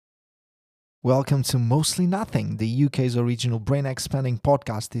Welcome to Mostly Nothing, the UK's original brain-expanding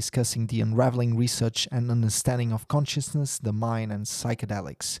podcast discussing the unraveling research and understanding of consciousness, the mind, and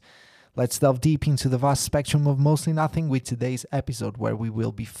psychedelics. Let's delve deep into the vast spectrum of Mostly Nothing with today's episode, where we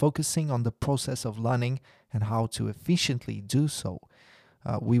will be focusing on the process of learning and how to efficiently do so.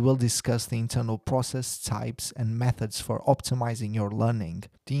 We will discuss the internal process, types, and methods for optimizing your learning.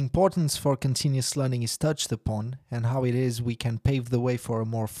 The importance for continuous learning is touched upon, and how it is we can pave the way for a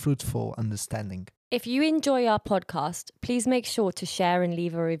more fruitful understanding. If you enjoy our podcast, please make sure to share and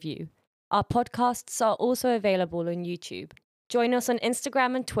leave a review. Our podcasts are also available on YouTube. Join us on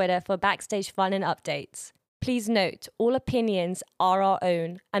Instagram and Twitter for backstage fun and updates. Please note, all opinions are our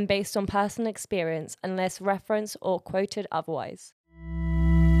own and based on personal experience unless referenced or quoted otherwise.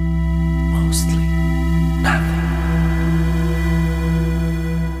 Mostly Nothing.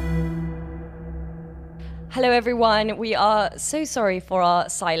 Hello everyone, we are so sorry for our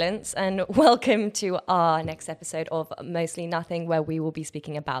silence and welcome to our next episode of Mostly Nothing, where we will be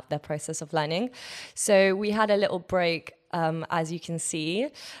speaking about the process of learning. So we had a little break, as you can see,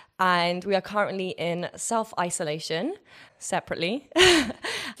 and we are currently in self-isolation separately.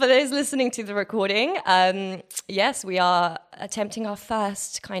 For those listening to the recording, yes, we are attempting our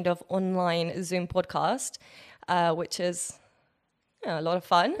first kind of online Zoom podcast, which is a lot of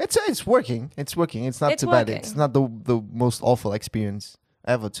fun. It's working. It's working. It's not too bad. It's not the most awful experience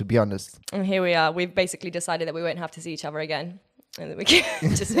ever, to be honest. And here we are. We've basically decided that we won't have to see each other again. And that we can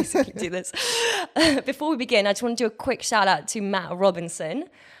just basically do this. Before we begin, I just want to do a quick shout out to Matt Robinson.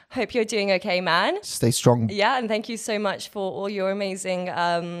 Hope you're doing okay, man. Stay strong. Yeah, and thank you so much for all your amazing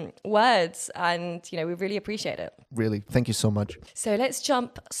words. And, we really appreciate it. Really, thank you so much. So let's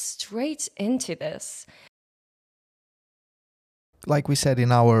jump straight into this. Like we said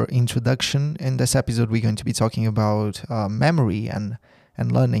in our introduction, in this episode we're going to be talking about memory and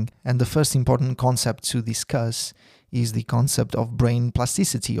learning. And the first important concept to discuss is the concept of brain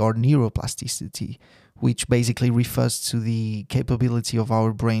plasticity or neuroplasticity, which basically refers to the capability of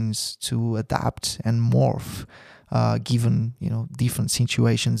our brains to adapt and morph given different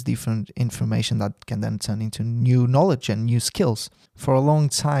situations, different information that can then turn into new knowledge and new skills. For a long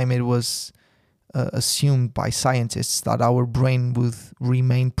time it was assumed by scientists that our brain would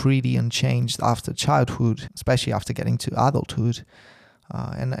remain pretty unchanged after childhood, especially after getting to adulthood.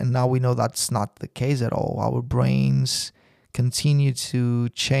 And now we know that's not the case at all. Our brains continue to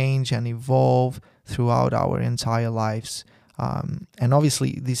change and evolve throughout our entire lives. And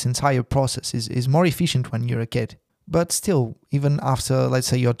obviously this entire process is more efficient when you're a kid. But still, even after, let's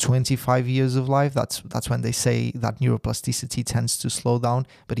say, your 25 years of life, that's when they say that neuroplasticity tends to slow down.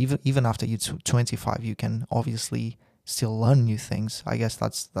 But even after you're 25, you can obviously still learn new things. I guess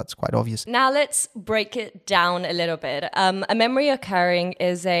that's quite obvious. Now let's break it down a little bit. A memory occurring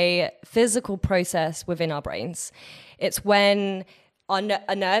is a physical process within our brains. It's when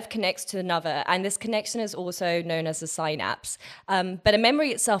a nerve connects to another, and this connection is also known as a synapse. But a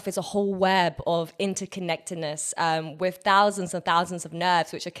memory itself is a whole web of interconnectedness with thousands and thousands of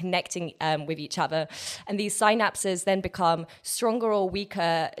nerves which are connecting with each other. And these synapses then become stronger or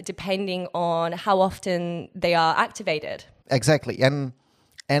weaker depending on how often they are activated. Exactly. And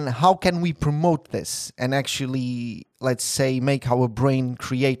how can we promote this and actually, let's say, make our brain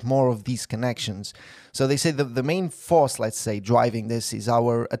create more of these connections? So they say the main force, let's say, driving this is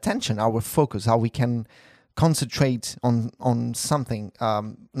our attention, our focus, how we can concentrate on something,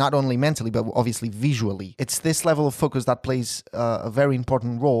 not only mentally, but obviously visually. It's this level of focus that plays a very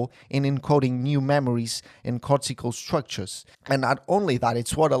important role in encoding new memories in cortical structures. And not only that,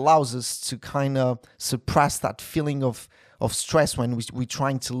 it's what allows us to kind of suppress that feeling of stress when we're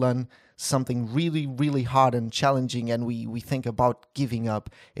trying to learn something really, really hard and challenging, and we think about giving up.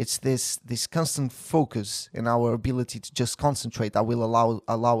 It's this constant focus in our ability to just concentrate that will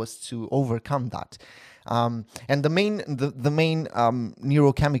allow us to overcome that. And the main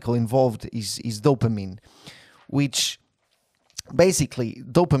neurochemical involved is dopamine, which basically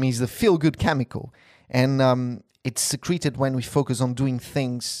dopamine is the feel-good chemical, and it's secreted when we focus on doing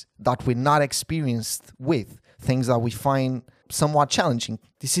things that we're not experienced with, things that we find somewhat challenging.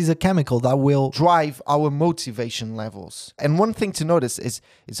 This is a chemical that will drive our motivation levels. And one thing to notice is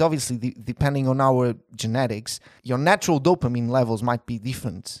obviously depending on our genetics, your natural dopamine levels might be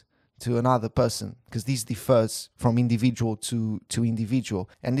different to another person, because this differs from individual to individual.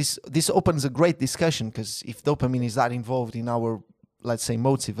 And this opens a great discussion, because if dopamine is that involved in our, let's say,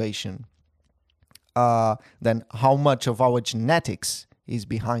 motivation, then how much of our genetics is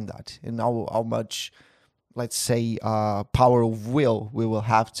behind that, and how much, let's say, power of will we will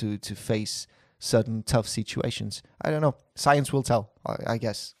have to face certain tough situations. I don't know. Science will tell, I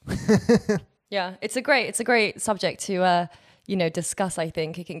guess. Yeah, it's a great subject to discuss. I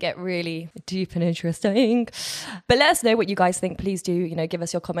think it can get really deep and interesting. But let us know what you guys think. Please do, give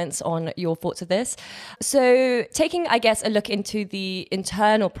us your comments on your thoughts of this. So taking, I guess, a look into the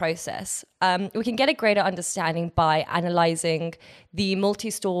internal process, we can get a greater understanding by analyzing the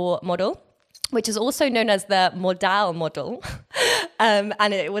multi-store model, which is also known as the modal model.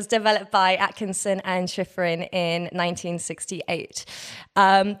 And it was developed by Atkinson and Schifrin in 1968.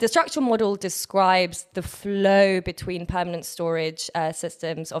 The structural model describes the flow between permanent storage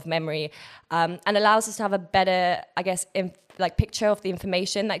systems of memory and allows us to have a better, I guess, picture of the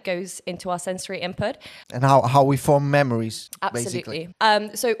information that goes into our sensory input. And how we form memories, Absolutely.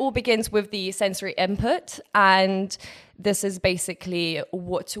 basically. So it all begins with the sensory input, and this is basically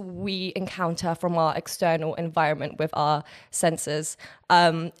what we encounter from our external environment with our senses.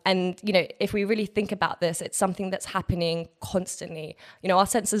 And, if we really think about this, it's something that's happening constantly. Our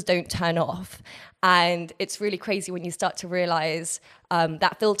senses don't turn off. And it's really crazy when you start to realize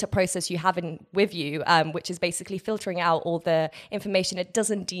that filter process you have with you, which is basically filtering out all the information it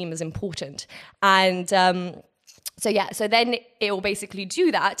doesn't deem as important. And so then it will basically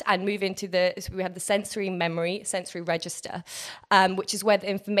do that and move into we have the sensory memory, sensory register, which is where the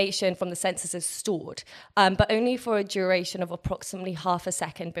information from the senses is stored, but only for a duration of approximately half a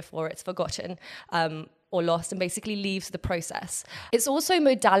second before it's forgotten or lost and basically leaves the process. It's also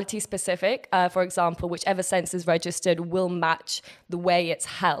modality specific. For example, whichever sense is registered will match the way it's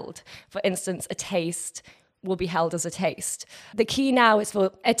held. For instance, a taste will be held as a taste. The key now is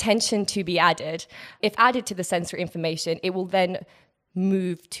for attention to be added. If added to the sensory information, it will then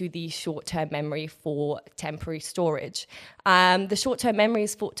move to the short-term memory for temporary storage. The short-term memory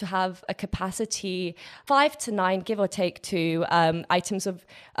is thought to have a capacity 5 to 9, give or take, to items of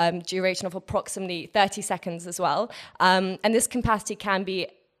duration of approximately 30 seconds as well. And this capacity can be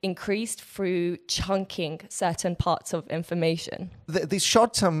increased through chunking certain parts of information. This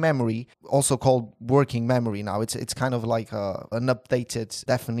short-term memory, also called working memory now, it's kind of like an updated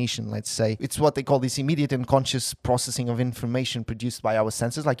definition, let's say. It's what they call this immediate and conscious processing of information produced by our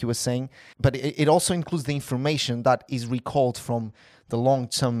senses, like you were saying. But it also includes the information that is recalled from the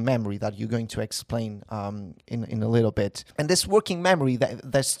long-term memory that you're going to explain in a little bit. And this working memory,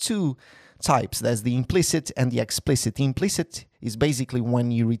 there's two types. There's the implicit and the explicit. The implicit is basically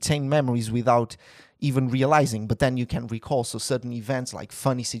when you retain memories without even realizing, but then you can recall. So certain events, like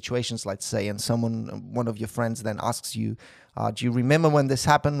funny situations, let's say, and one of your friends then asks you, do you remember when this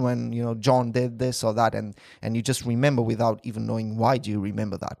happened, when John did this or that, and you just remember without even knowing why do you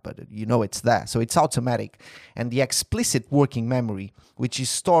remember that, but it's there. So it's automatic. And the explicit working memory, which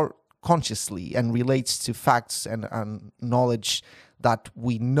is stored consciously and relates to facts and knowledge that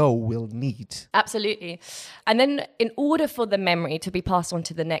we know we'll need. Absolutely. And then in order for the memory to be passed on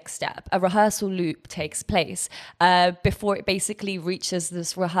to the next step, a rehearsal loop takes place before it basically reaches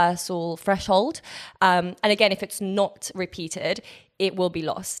this rehearsal threshold. And again, if it's not repeated, it will be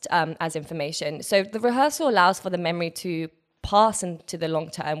lost as information. So the rehearsal allows for the memory to pass into the long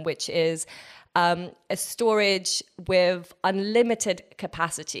term, which is a storage with unlimited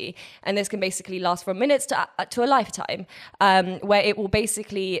capacity, and this can basically last from minutes to a lifetime, where it will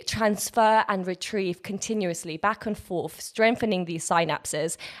basically transfer and retrieve continuously back and forth, strengthening these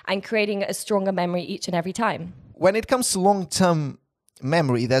synapses and creating a stronger memory each and every time. When it comes to long-term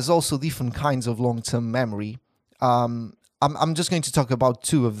memory, there's also different kinds of long-term memory. I'm just going to talk about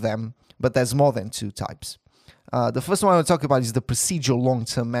two of them, but there's more than two types. The first one I want to talk about is the procedural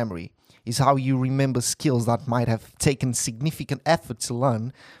long-term memory. Is how you remember skills that might have taken significant effort to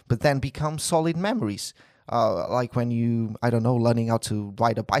learn, but then become solid memories. Like when learning how to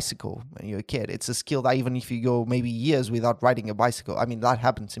ride a bicycle when you're a kid. It's a skill that even if you go maybe years without riding a bicycle, that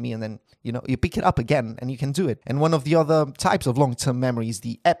happened to me, and then, you pick it up again and you can do it. And one of the other types of long-term memory is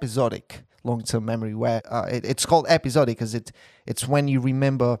the episodic long-term memory, where it's called episodic because it's when you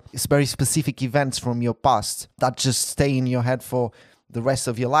remember very specific events from your past that just stay in your head for the rest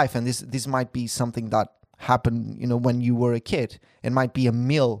of your life. And this might be something that happened, when you were a kid. It might be a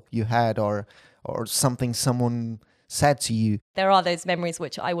meal you had or something someone said to you. There are those memories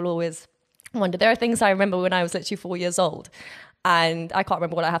which I will always wonder. There are things I remember when I was literally 4 years old, and I can't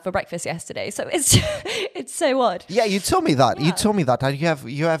remember what I had for breakfast yesterday. So it's so odd. Yeah, you told me that. Yeah. You told me that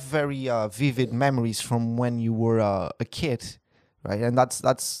you have very vivid memories from when you were a kid. Right, and that's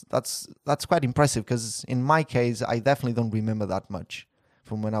quite impressive, because in my case, I definitely don't remember that much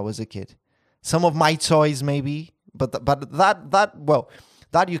from when I was a kid. Some of my toys maybe, but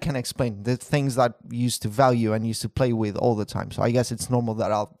that you can explain, the things that you used to value and used to play with all the time. So I guess it's normal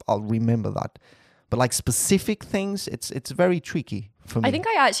that I'll remember that. But like specific things, it's very tricky for me. I think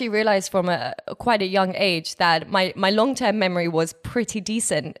I actually realized from quite a young age that my long-term memory was pretty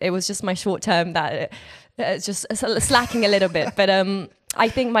decent. It was just my short-term that it's just slacking a little bit. But I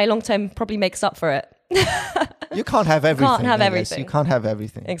think my long-term probably makes up for it. You can't have everything. Can't have everything. You can't have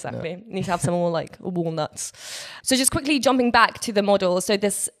everything. Exactly. You need to have some more like walnuts. So just quickly jumping back to the model. So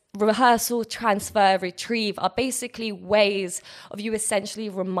this rehearsal, transfer, retrieve are basically ways of you essentially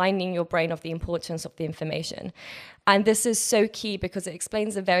reminding your brain of the importance of the information. And this is so key because it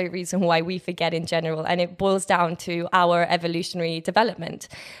explains the very reason why we forget in general. And it boils down to our evolutionary development.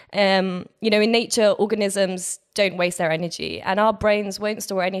 In nature, organisms don't waste their energy, and our brains won't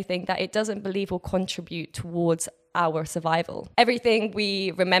store anything that it doesn't believe will contribute towards our survival. Everything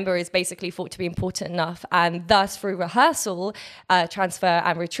we remember is basically thought to be important enough, and thus through rehearsal, transfer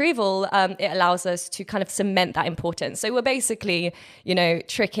and retrieval, it allows us to kind of cement that importance. So we're basically,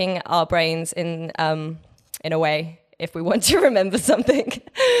 tricking our brains in a way if we want to remember something.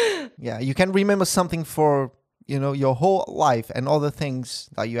 Yeah, you can remember something for, your whole life, and other things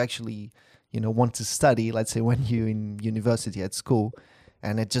that you actually, want to study, let's say when you're in university at school,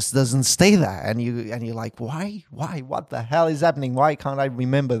 and it just doesn't stay there, and you're like, why, what the hell is happening? Why can't I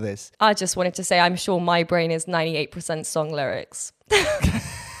remember this? I just wanted to say, I'm sure my brain is 98% song lyrics.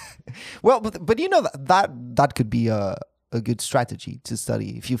 Well, but that could be a good strategy to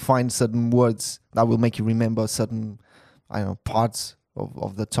study. If you find certain words that will make you remember certain, parts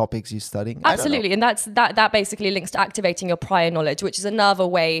of the topics you're studying. Absolutely. And that basically links to activating your prior knowledge, which is another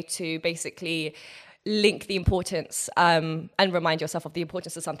way to basically link the importance and remind yourself of the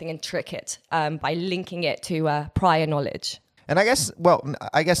importance of something and trick it by linking it to prior knowledge. And I guess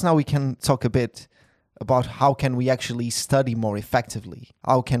now we can talk a bit about how can we actually study more effectively?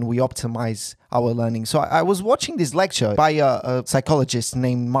 How can we optimize our learning? So I was watching this lecture by a psychologist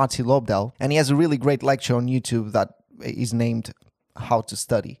named Marty Lobdell, and he has a really great lecture on YouTube that is named How to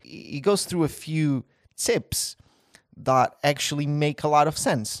Study. He goes through a few tips that actually make a lot of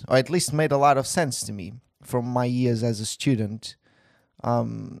sense, or at least made a lot of sense to me from my years as a student.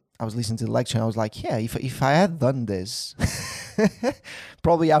 I was listening to the lecture and I was like, yeah, if I had done this,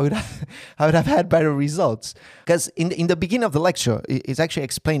 probably I would have had better results. Because in the beginning of the lecture, it's actually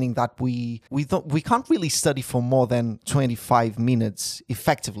explaining that we can't really study for more than 25 minutes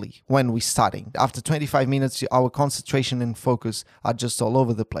effectively when we're studying. After 25 minutes, our concentration and focus are just all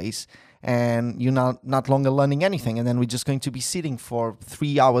over the place, and you're not longer learning anything. And then we're just going to be sitting for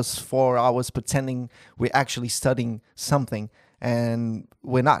 3 hours, 4 hours, pretending we're actually studying something. And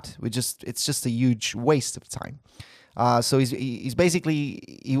we're not. It's just a huge waste of time. So he's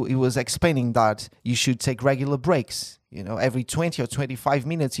basically, he was explaining that you should take regular breaks. Every 20 or 25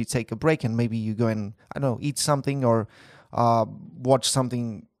 minutes you take a break, and maybe you go and, eat something or watch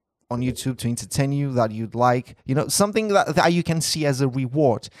something on YouTube to entertain you that you'd like. Something that you can see as a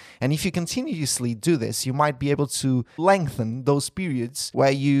reward. And if you continuously do this, you might be able to lengthen those periods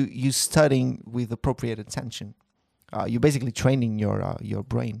where you're studying with appropriate attention. You're basically training your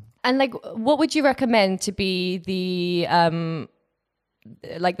brain. And what would you recommend to be the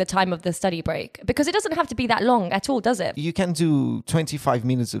time of the study break? Because it doesn't have to be that long at all, does it? You can do 25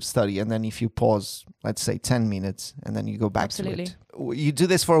 minutes of study, and then if you pause, let's say 10 minutes, and then you go back to it. You do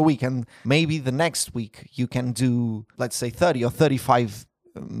this for a week, and maybe the next week you can do, let's say 30 or 35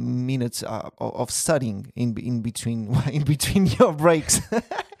 minutes of studying in between your breaks.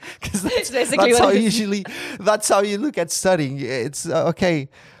 Because that's how you look at studying. It's okay,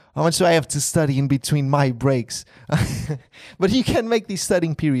 how much do I have to study in between my breaks? But you can make these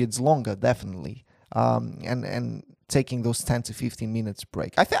studying periods longer, definitely, and taking those 10 to 15 minutes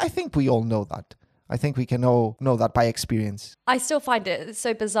break. I think we all know that. I think we can all know that by experience. I still find it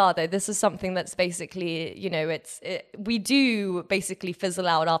so bizarre, though. This is something that's basically, we do basically fizzle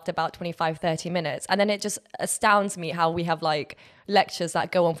out after about 25, 30 minutes. And then it just astounds me how we have lectures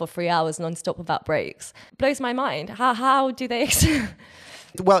that go on for 3 hours non-stop without breaks. Blows my mind. How do they...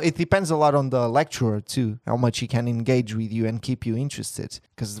 Well, it depends a lot on the lecturer too, how much he can engage with you and keep you interested.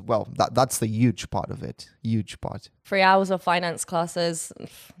 Because, that's the huge part of it. Huge part. 3 hours of finance classes,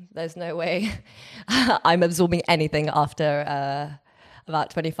 there's no way I'm absorbing anything after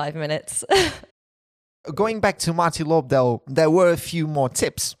about 25 minutes. Going back to Marty Lobdell, there were a few more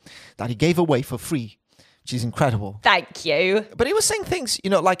tips that he gave away for free, which is incredible. Thank you. But he was saying things,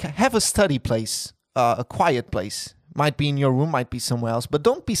 like have a study place, a quiet place. Might be in your room, might be somewhere else, but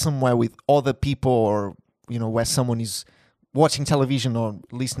don't be somewhere with other people or, where someone is watching television or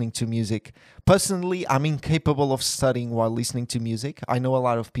listening to music. Personally, I'm incapable of studying while listening to music. I know a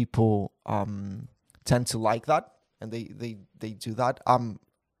lot of people tend to like that, and they do that.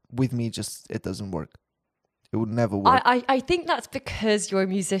 With me, just it doesn't work. It would never work. I think that's because you're a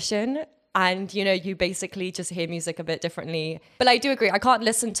musician and, you know, you basically just hear music a bit differently. But I do agree. I can't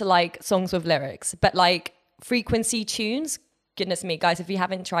listen to like songs with lyrics, but like frequency tunes, goodness me, guys, if you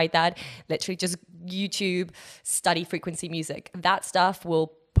haven't tried that, literally just YouTube, study frequency music. That stuff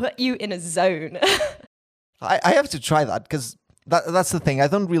will put you in a zone. I have to try that because that's the thing. I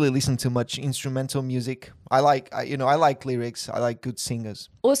don't really listen to much instrumental music. I like lyrics. I like good singers.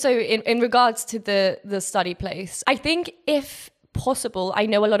 Also, in regards to the study place, I think if possible, I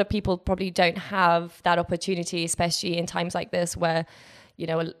know a lot of people probably don't have that opportunity, especially in times like this where, you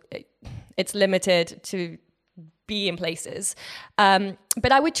know, it's limited to be in places.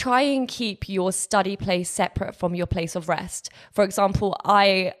 But I would try and keep your study place separate from your place of rest. For example,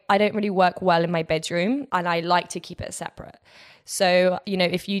 I don't really work well in my bedroom and I like to keep it separate. So, you know,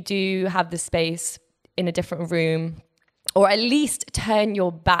 if you do have the space in a different room, or at least turn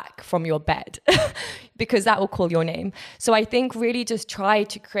your back from your bed because that will call your name. So I think really just try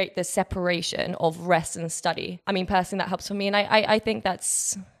to create the separation of rest and study. I mean, personally, that helps for me. And I think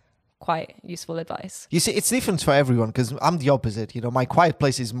that's quite useful advice. You see, it's different for everyone because I'm the opposite. You know, my quiet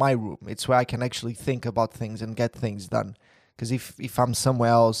place is my room. It's where I can actually think about things and get things done. Because if I'm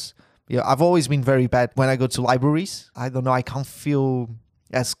somewhere else, you know, I've always been very bad when I go to libraries. I don't know, I can't feel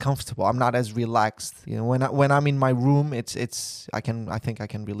as comfortable. I'm not as relaxed. You know, when I'm in my room, I think I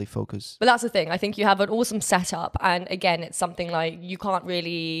can really focus. But that's the thing. I think you have an awesome setup, and again, it's something like you can't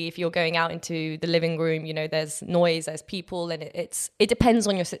really, if you're going out into the living room, you know, there's noise, there's people, and it depends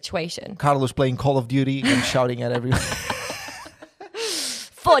on your situation. Carlos playing Call of Duty and shouting at everyone.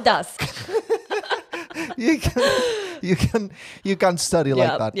 For dusk. You can study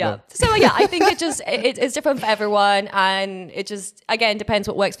like that. Yeah. So yeah, I think it's different for everyone, and it just again depends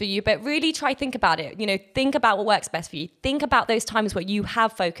what works for you. But really think about it. You know, think about what works best for you. Think about those times where you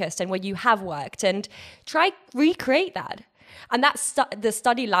have focused and where you have worked, and try recreate that. And the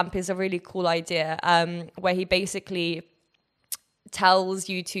study lamp is a really cool idea, where he basically tells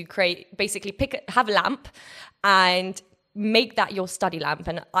you to have a lamp and make that your study lamp.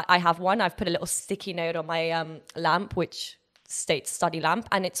 And I have one. I've put a little sticky note on my lamp which states study lamp,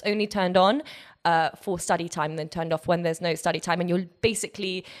 and it's only turned on for study time, then turned off when there's no study time. And you're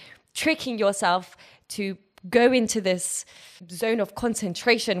basically tricking yourself to go into this zone of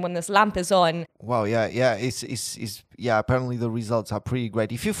concentration when this lamp is on. Wow, yeah, it's apparently the results are pretty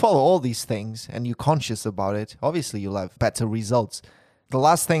great. If you follow all these things and you're conscious about it, obviously you'll have better results. The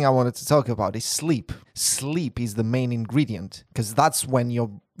last thing I wanted to talk about is sleep. Sleep is the main ingredient because that's when your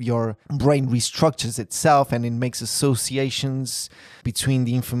brain restructures itself and it makes associations between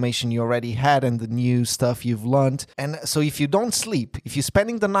the information you already had and the new stuff you've learned. And so if you don't sleep, if you're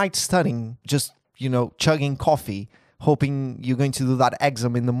spending the night studying, just, you know, chugging coffee, hoping you're going to do that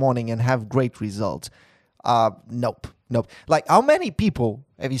exam in the morning and have great results, nope. Like, how many people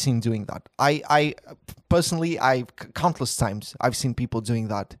have you seen doing that? I personally, countless times I've seen people doing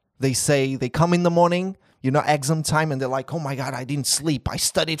that. They say they come in the morning, you know, exam time, and they're like, oh my God, I didn't sleep. I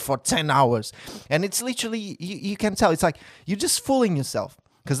studied for 10 hours. And it's literally, you can tell, it's like, you're just fooling yourself.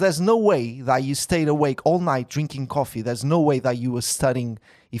 Because there's no way that you stayed awake all night drinking coffee. There's no way that you were studying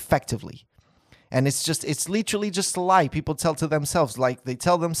effectively. And it's literally just a lie people tell to themselves. Like, they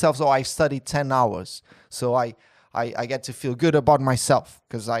tell themselves, oh, I studied 10 hours. So I get to feel good about myself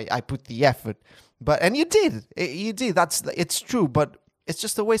because I put the effort. And you did. It's true, but it's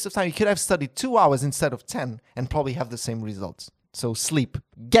just a waste of time. You could have studied 2 hours instead of 10 and probably have the same results. So sleep.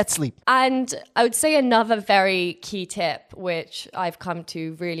 Get sleep. And I would say another very key tip, which I've come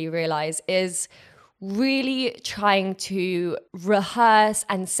to really realize, is really trying to rehearse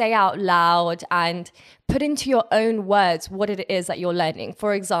and say out loud and put into your own words what it is that you're learning.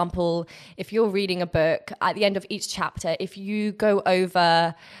 For example, if you're reading a book, at the end of each chapter, if you go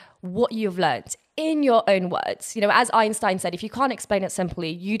over what you've learned in your own words, you know, as Einstein said, if you can't explain it simply,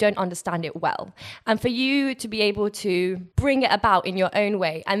 you don't understand it well. And for you to be able to bring it about in your own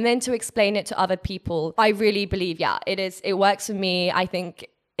way and then to explain it to other people, I really believe, it works for me. I think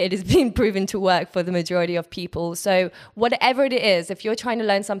it has been proven to work for the majority of people. So whatever it is, if you're trying to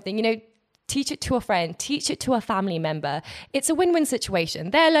learn something, you know, teach it to a friend, teach it to a family member. It's a win-win situation.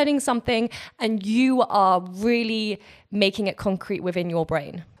 They're learning something and you are really making it concrete within your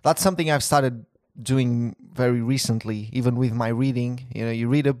brain. That's something I've started doing very recently, even with my reading. You know, you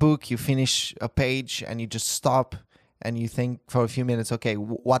read a book, you finish a page and you just stop and you think for a few minutes, okay,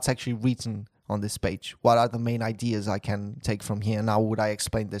 what's actually written on this page? What are the main ideas I can take from here? And how would I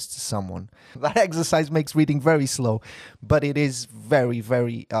explain this to someone? That exercise makes reading very slow, but it is very,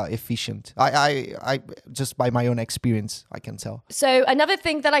 very efficient. I just by my own experience, I can tell. So another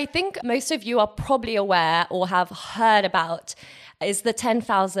thing that I think most of you are probably aware or have heard about is the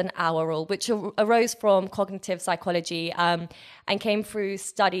 10,000 hour rule, which arose from cognitive psychology and came through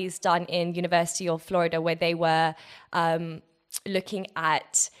studies done in University of Florida, where they were looking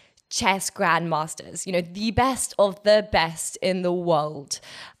at chess grandmasters, the best of the best in the world.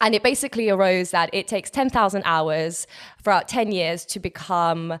 And it basically arose that it takes 10,000 hours throughout 10 years to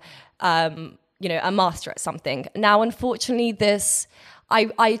become, a master at something. Now, unfortunately, this...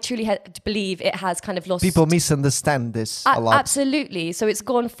 I truly believe it has kind of lost... People misunderstand this a lot. Absolutely. So it's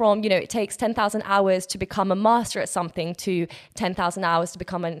gone from, it takes 10,000 hours to become a master at something to 10,000 hours to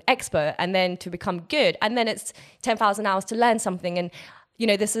become an expert and then to become good. And then it's 10,000 hours to learn something. And,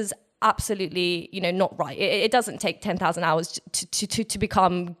 this is absolutely, not right. It doesn't take 10,000 hours to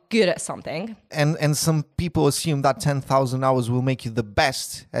become good at something. And some people assume that 10,000 hours will make you the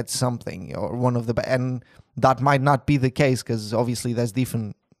best at something or one of the best. And that might not be the case, because obviously there's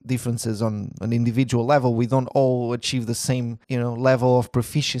differences on an individual level. We don't all achieve the same, level of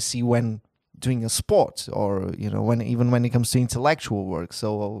proficiency when doing a sport or, when it comes to intellectual work.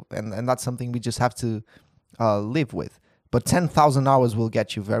 So, and that's something we just have to live with. But 10,000 hours will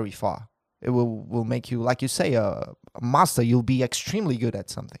get you very far. It will make you, like you say, a master. You'll be extremely good at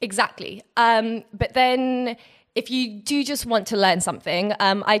something. Exactly. But then if you do just want to learn something,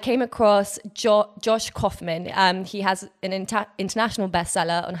 I came across Josh Kaufman. He has an international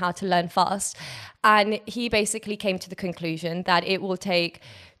bestseller on how to learn fast. And he basically came to the conclusion that it will take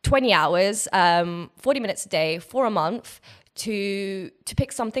 20 hours, 40 minutes a day for a month to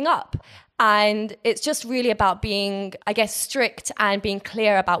pick something up. And it's just really about being, I guess, strict and being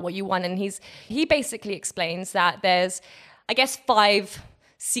clear about what you want. And he basically explains that there's, I guess, 5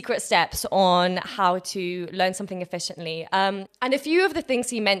 secret steps on how to learn something efficiently. And a few of the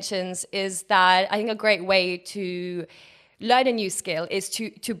things he mentions is that I think a great way to learn a new skill is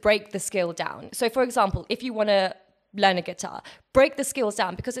to break the skill down. So for example, if you want to learn a guitar, break the skills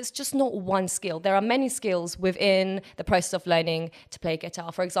down, because it's just not one skill. There are many skills within the process of learning to play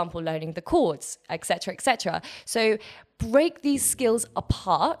guitar. For example, learning the chords, etc., etc. So break these skills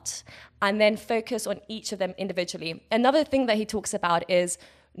apart and then focus on each of them individually. Another thing that he talks about is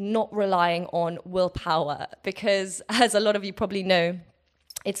not relying on willpower, because as a lot of you probably know,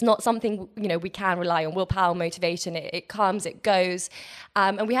 it's not something, we can rely on. Willpower, motivation, it comes, it goes.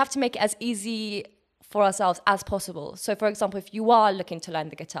 And we have to make it as easy for ourselves as possible. So for example, if you are looking to learn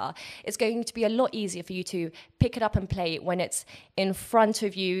the guitar, it's going to be a lot easier for you to pick it up and play it when it's in front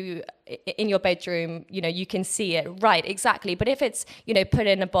of you in your bedroom, you can see it. Right, exactly. But if it's, put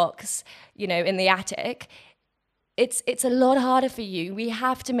in a box, in the attic, it's a lot harder for you. We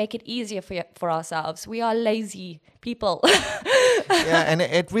have to make it easier for ourselves. We are lazy people. Yeah, and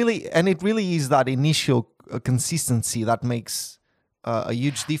it really is that initial consistency that makes a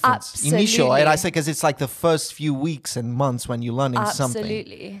huge difference. Absolutely. Initial, and I say because it's like the first few weeks and months when you're learning something.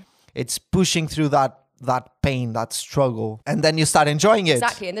 Absolutely. It's pushing through that pain, that struggle, and then you start enjoying it.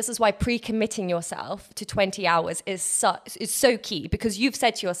 Exactly, and this is why pre-committing yourself to 20 hours is so key, because you've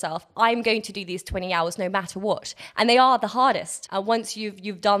said to yourself, I'm going to do these 20 hours no matter what, and they are the hardest. And once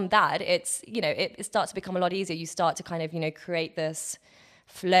you've done that, it's it starts to become a lot easier. You start to kind of create this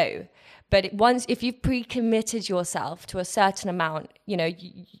flow. But if you've pre-committed yourself to a certain amount,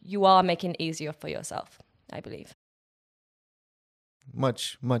 you are making it easier for yourself, I believe.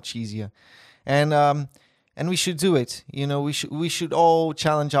 Much easier. And we should do it. We should all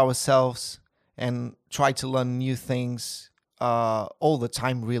challenge ourselves and try to learn new things all the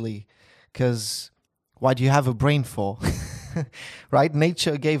time, really. Because what do you have a brain for? Right?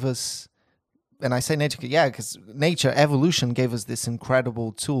 Nature gave us, and I say nature, because nature, evolution gave us this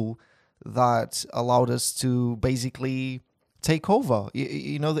incredible tool that allowed us to basically take over.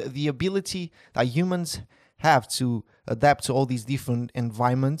 The ability that humans have to adapt to all these different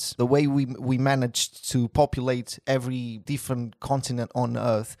environments, the way we managed to populate every different continent on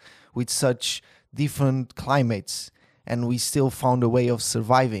Earth with such different climates, and we still found a way of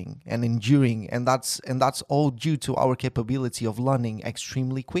surviving and enduring, and that's all due to our capability of learning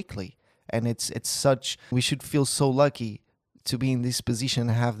extremely quickly. And we should feel so lucky to be in this position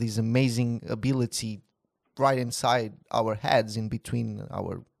and have this amazing ability right inside our heads, in between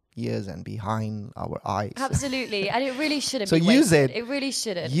our ears and behind our eyes. Absolutely. And it really shouldn't so be wasted. use it. It really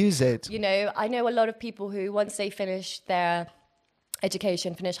shouldn't. Use it. I know a lot of people who, once they finish their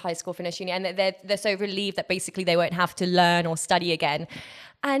education, finish high school, finish uni, and they're so relieved that basically they won't have to learn or study again.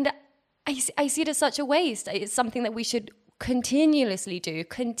 And I see it as such a waste. It's something that we should continuously do,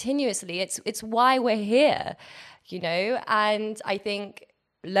 continuously. It's why we're here, you know? And I think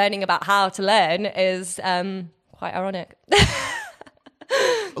learning about how to learn is quite ironic.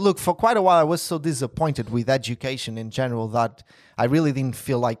 Look, for quite a while, I was so disappointed with education in general that I really didn't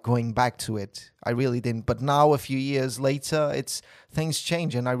feel like going back to it. I really didn't. But now, a few years later, things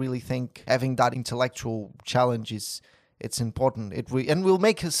change, and I really think having that intellectual challenge it's important. It will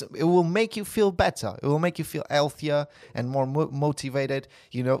make you feel better. It will make you feel healthier and more motivated.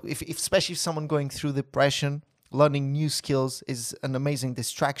 You know, if especially if someone going through depression, learning new skills is an amazing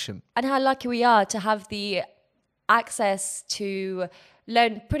distraction. And how lucky we are to have the access to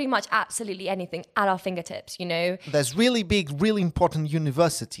learn pretty much absolutely anything at our fingertips, you know? There's really big, really important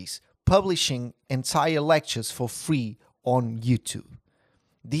universities publishing entire lectures for free on YouTube.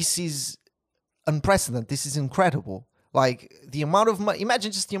 This is unprecedented. This is incredible. Like the amount of money,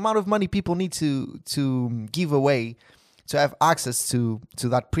 imagine just the amount of money people need to give away to have access to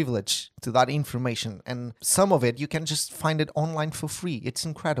that privilege, to that information. And some of it, you can just find it online for free. It's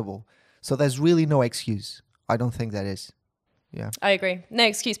incredible. So there's really no excuse. I don't think that is. Yeah. I agree. No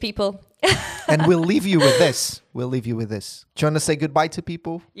excuse, people. And we'll leave you with this. Do you want to say goodbye to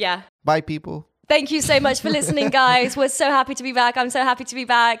people? Yeah. Bye, people. Thank you so much for listening, guys. We're so happy to be back. I'm so happy to be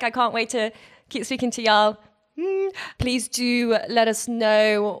back. I can't wait to keep speaking to y'all. Please do let us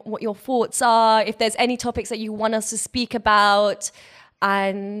know what your thoughts are, if there's any topics that you want us to speak about,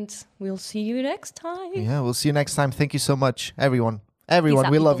 and we'll see you next time. Yeah, we'll see you next time. Thank you so much, everyone. Peace out,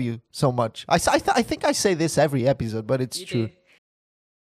 We love people. you so much. I think I say this every episode, but it's true.